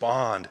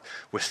respond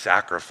with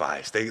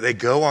sacrifice. They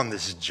go on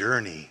this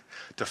journey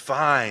to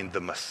find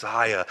the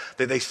Messiah.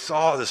 They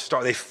saw the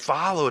star. They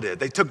followed it.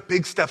 They took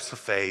big steps of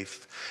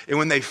faith. And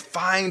when they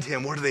find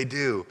him, what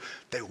do?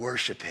 They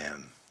worship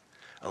him.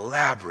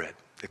 Elaborate,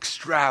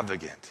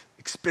 extravagant,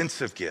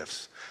 expensive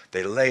gifts.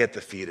 They lay at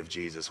the feet of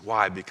Jesus.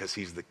 Why? Because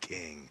he's the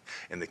King,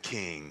 and the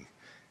King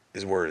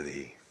is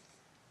worthy.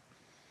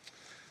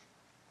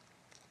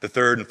 The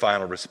third and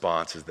final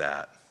response is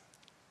that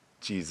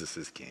Jesus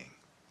is King.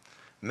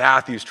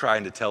 Matthew's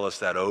trying to tell us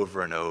that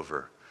over and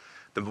over.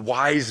 The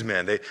wise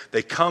men,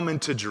 they come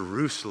into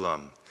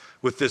Jerusalem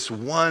with this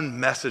one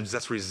message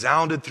that's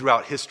resounded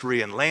throughout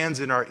history and lands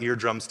in our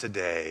eardrums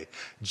today.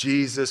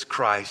 Jesus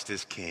Christ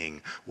is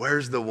King.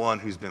 Where's the one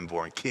who's been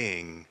born?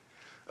 King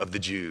of the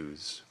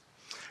Jews.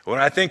 When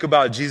I think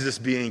about Jesus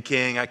being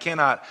King, I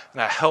cannot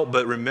help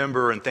but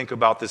remember and think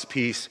about this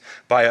piece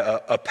by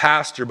a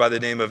pastor by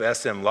the name of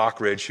S.M.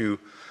 Lockridge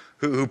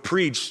who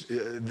preached,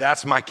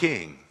 "That's my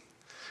King."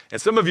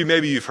 And some of you,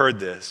 maybe you've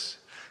heard this.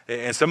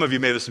 And some of you,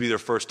 maybe this will be their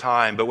first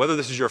time, but whether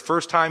this is your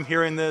first time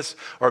hearing this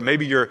or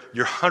maybe your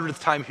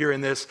 100th time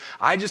hearing this,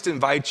 I just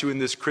invite you in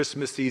this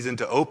Christmas season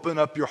to open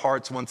up your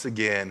hearts once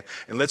again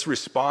and let's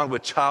respond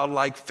with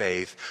childlike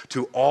faith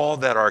to all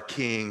that our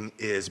King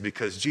is,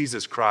 because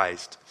Jesus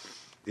Christ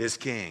is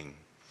King.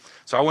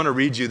 So I want to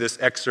read you this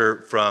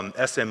excerpt from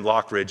S.M.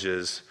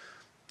 Lockridge's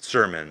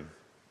sermon.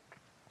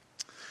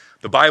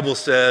 The Bible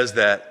says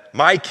that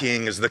my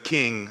King is the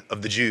King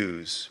of the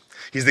Jews.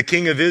 He's the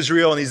King of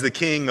Israel, and he's the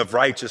King of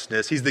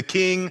righteousness. He's the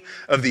King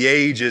of the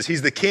ages.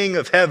 He's the King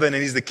of heaven,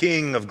 and he's the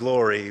King of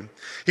glory.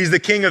 He's the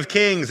King of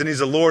kings, and he's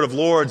the Lord of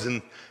lords,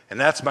 and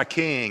that's my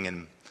King.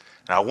 And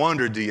I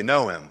wonder, do you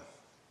know him?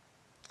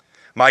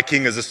 My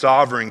King is a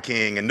sovereign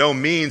King, and no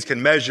means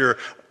can measure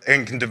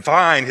and can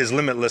define his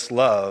limitless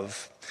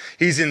love.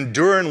 He's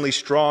enduringly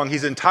strong.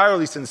 He's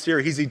entirely sincere.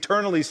 He's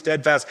eternally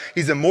steadfast.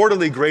 He's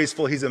immortally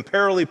graceful. He's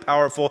imperially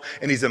powerful,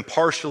 and he's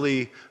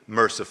impartially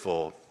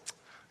merciful.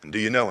 And do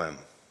you know him?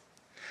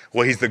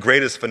 Well, he's the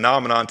greatest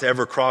phenomenon to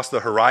ever cross the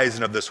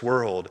horizon of this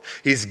world.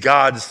 He's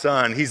God's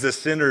son. He's the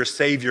sinner's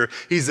savior.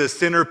 He's the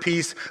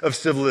centerpiece of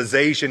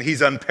civilization.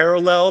 He's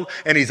unparalleled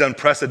and he's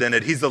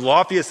unprecedented. He's the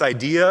loftiest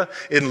idea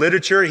in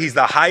literature. He's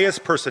the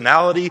highest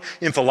personality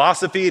in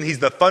philosophy, and he's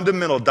the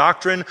fundamental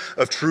doctrine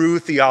of true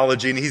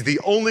theology. And he's the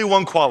only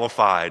one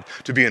qualified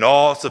to be an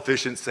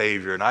all-sufficient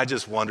savior. And I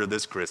just wonder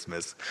this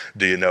Christmas,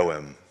 do you know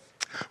him?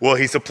 Well,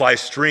 he supplies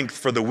strength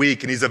for the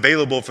weak, and he's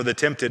available for the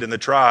tempted and the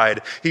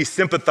tried. He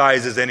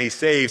sympathizes and he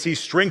saves. He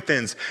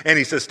strengthens and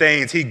he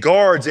sustains. He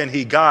guards and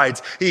he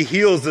guides. He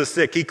heals the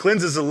sick. He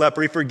cleanses the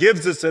leper. He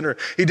forgives the sinner.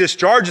 He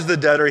discharges the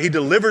debtor. He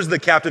delivers the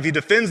captive. He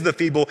defends the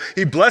feeble.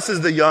 He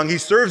blesses the young. He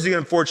serves the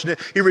unfortunate.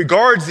 He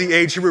regards the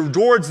aged. He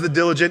rewards the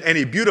diligent, and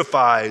he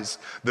beautifies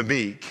the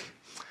meek.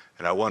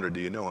 And I wonder, do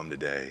you know him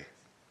today?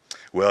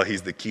 Well,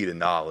 he's the key to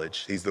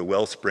knowledge. He's the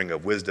wellspring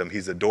of wisdom.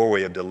 He's the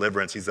doorway of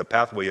deliverance. He's the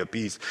pathway of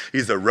peace.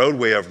 He's the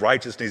roadway of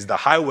righteousness. He's the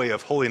highway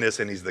of holiness,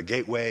 and he's the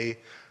gateway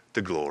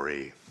to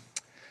glory.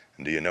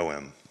 And do you know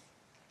him?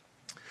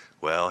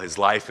 Well, his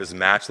life is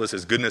matchless.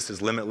 His goodness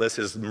is limitless.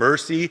 His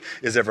mercy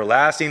is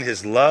everlasting.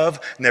 His love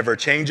never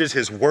changes.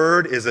 His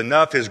word is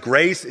enough. His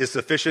grace is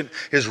sufficient.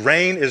 His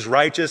reign is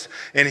righteous.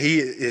 And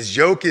his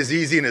yoke is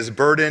easy and his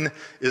burden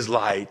is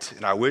light.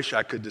 And I wish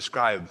I could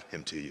describe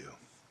him to you.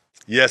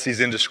 Yes, he's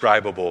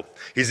indescribable.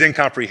 He's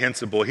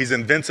incomprehensible. He's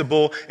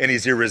invincible and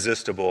he's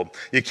irresistible.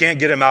 You can't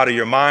get him out of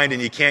your mind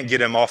and you can't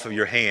get him off of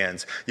your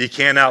hands. You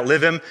can't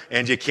outlive him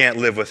and you can't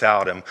live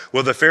without him.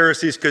 Well, the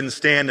Pharisees couldn't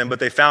stand him, but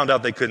they found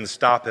out they couldn't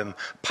stop him.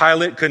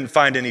 Pilate couldn't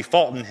find any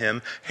fault in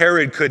him.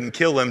 Herod couldn't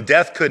kill him.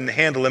 Death couldn't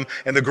handle him.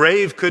 And the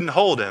grave couldn't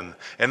hold him.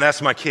 And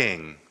that's my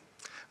king.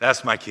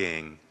 That's my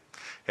king.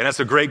 And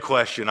that's a great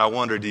question. I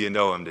wonder, do you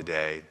know him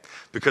today?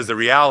 Because the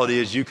reality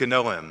is you can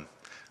know him.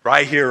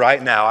 Right here,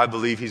 right now, I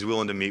believe he's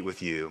willing to meet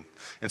with you.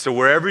 And so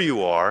wherever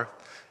you are,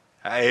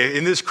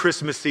 in this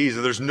Christmas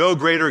season, there's no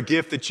greater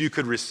gift that you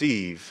could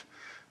receive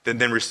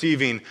than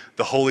receiving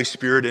the Holy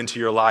Spirit into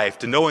your life,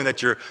 to knowing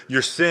that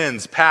your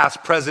sins,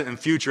 past, present, and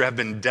future, have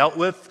been dealt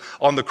with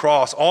on the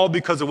cross, all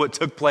because of what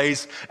took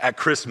place at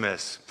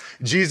Christmas.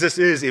 Jesus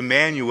is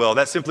Emmanuel.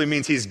 That simply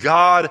means he's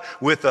God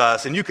with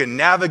us. And you can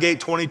navigate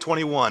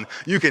 2021.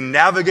 You can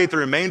navigate the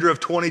remainder of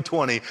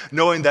 2020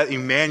 knowing that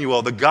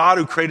Emmanuel, the God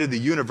who created the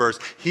universe,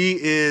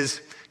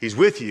 he's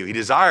with you. He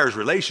desires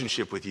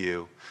relationship with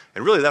you.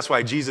 And really that's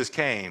why Jesus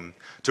came,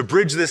 to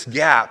bridge this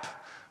gap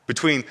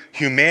between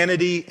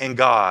humanity and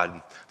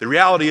God. The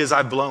reality is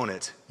I've blown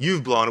it.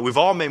 You've blown it. We've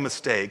all made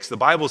mistakes. The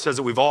Bible says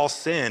that we've all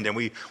sinned and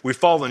we've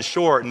fallen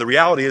short. And the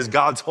reality is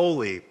God's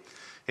holy.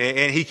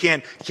 And he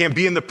can't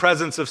be in the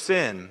presence of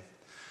sin.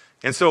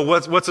 And so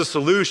what's the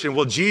solution?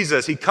 Well,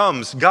 Jesus,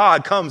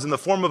 God comes in the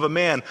form of a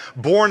man,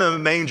 born in a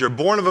manger,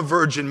 born of a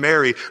Virgin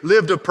Mary,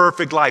 lived a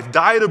perfect life,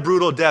 died a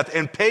brutal death,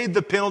 and paid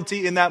the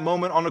penalty in that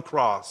moment on the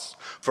cross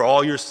for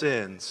all your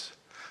sins.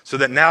 So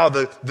that now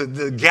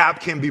the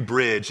gap can be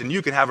bridged and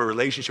you can have a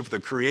relationship with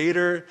the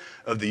creator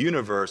of the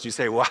universe. You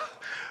say, well,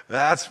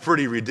 that's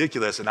pretty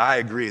ridiculous. And I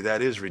agree,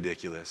 that is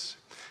ridiculous.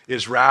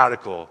 It's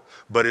radical,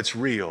 but it's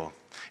real.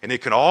 And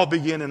it can all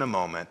begin in a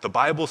moment. The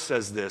Bible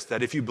says this,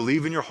 that if you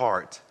believe in your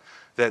heart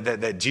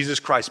that Jesus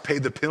Christ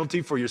paid the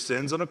penalty for your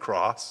sins on a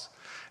cross,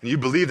 and you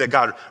believe that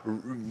God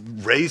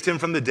raised him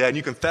from the dead, and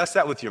you confess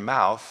that with your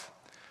mouth,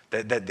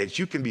 that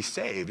you can be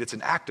saved. It's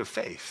an act of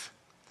faith.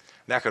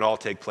 And that could all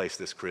take place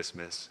this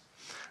Christmas.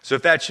 So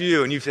if that's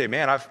you and you say,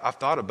 man, I've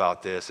thought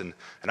about this and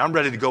I'm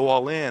ready to go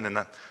all in,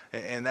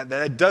 and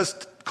that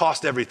does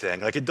cost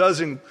everything. Like it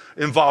does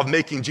involve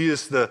making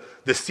Jesus the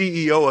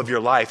CEO of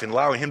your life and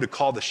allowing him to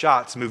call the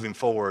shots moving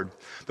forward.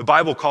 The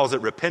Bible calls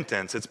it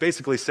repentance. It's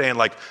basically saying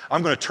like,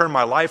 I'm going to turn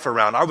my life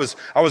around. I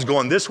was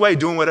going this way,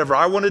 doing whatever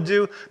I want to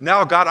do.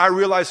 Now, God, I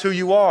realize who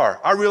you are.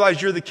 I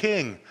realize you're the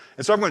king.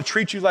 And so I'm going to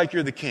treat you like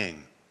you're the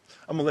king.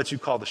 I'm going to let you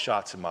call the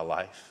shots in my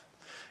life.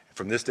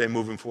 From this day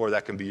moving forward,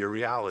 that can be your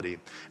reality.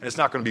 And it's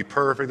not going to be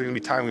perfect. There's going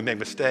to be time we make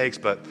mistakes,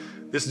 but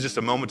this is just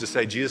a moment to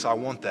say, Jesus, I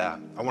want that.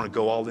 I want to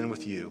go all in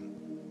with you.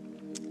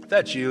 If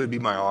that's you, it'd be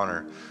my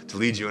honor to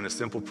lead you in a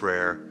simple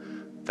prayer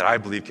that I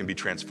believe can be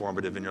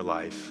transformative in your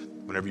life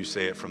whenever you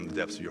say it from the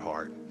depths of your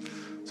heart.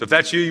 So if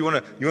that's you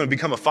want to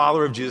become a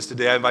follower of Jesus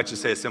today, I invite you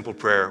to say a simple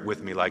prayer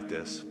with me like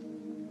this.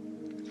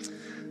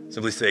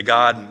 Simply say,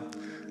 God,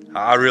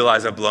 I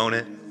realize I've blown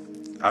it.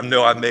 I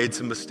know I've made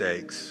some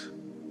mistakes.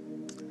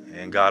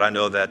 And God, I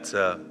know that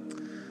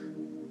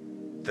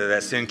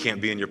sin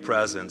can't be in your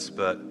presence,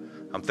 but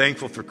I'm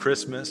thankful for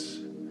Christmas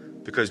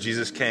because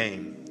Jesus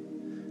came.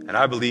 And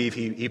I believe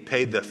he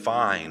paid the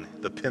fine,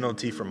 the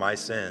penalty for my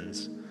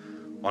sins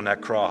on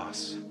that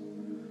cross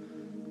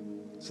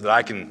so that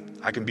I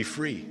can be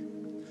free.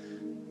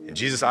 And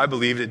Jesus, I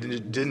believe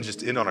it didn't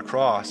just end on a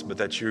cross, but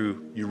that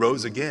you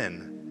rose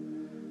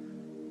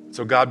again.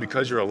 So God,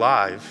 because you're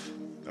alive,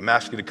 I'm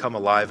asking you to come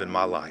alive in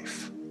my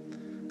life.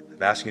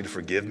 I'm asking you to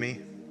forgive me.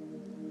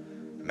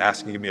 I'm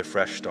asking you to give me a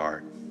fresh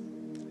start.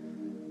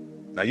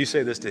 Now you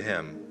say this to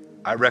him,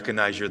 I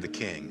recognize you're the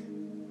king.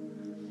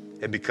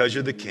 And because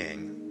you're the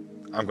king,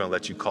 I'm going to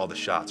let you call the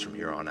shots from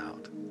here on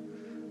out.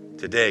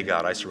 Today,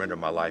 God, I surrender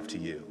my life to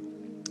you.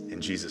 In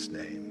Jesus'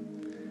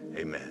 name,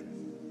 amen.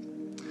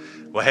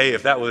 Well, hey,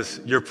 if that was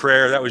your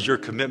prayer, that was your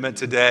commitment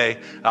today,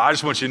 I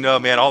just want you to know,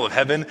 man, all of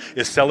heaven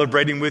is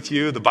celebrating with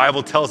you. The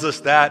Bible tells us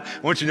that. I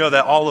want you to know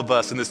that all of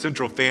us in the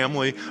Central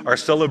family are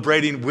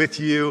celebrating with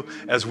you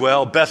as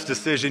well. Best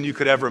decision you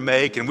could ever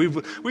make. And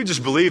we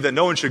just believe that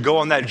no one should go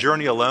on that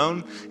journey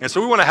alone. And so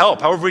we want to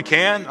help however we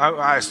can.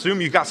 I assume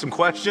you got some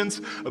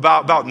questions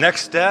about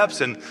next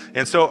steps. And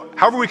so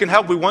however we can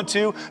help, we want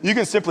to. You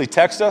can simply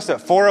text us at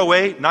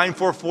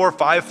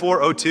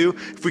 408-944-5402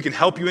 if we can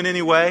help you in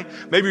any way.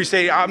 Maybe you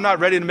say, I'm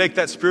not ready to make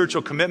that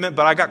spiritual commitment,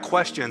 but I got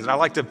questions, and I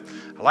like to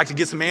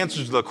get some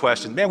answers to the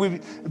questions. Man,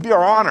 it'd be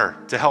our honor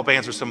to help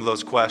answer some of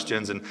those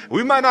questions, and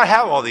we might not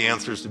have all the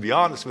answers, to be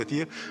honest with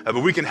you, but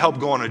we can help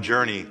go on a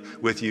journey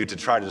with you to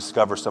try to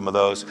discover some of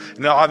those.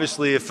 Now,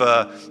 obviously, if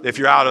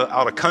you're out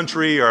of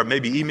country, or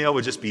maybe email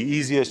would just be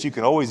easiest, you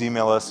can always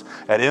email us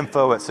at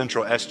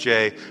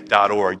info@centralsj.org.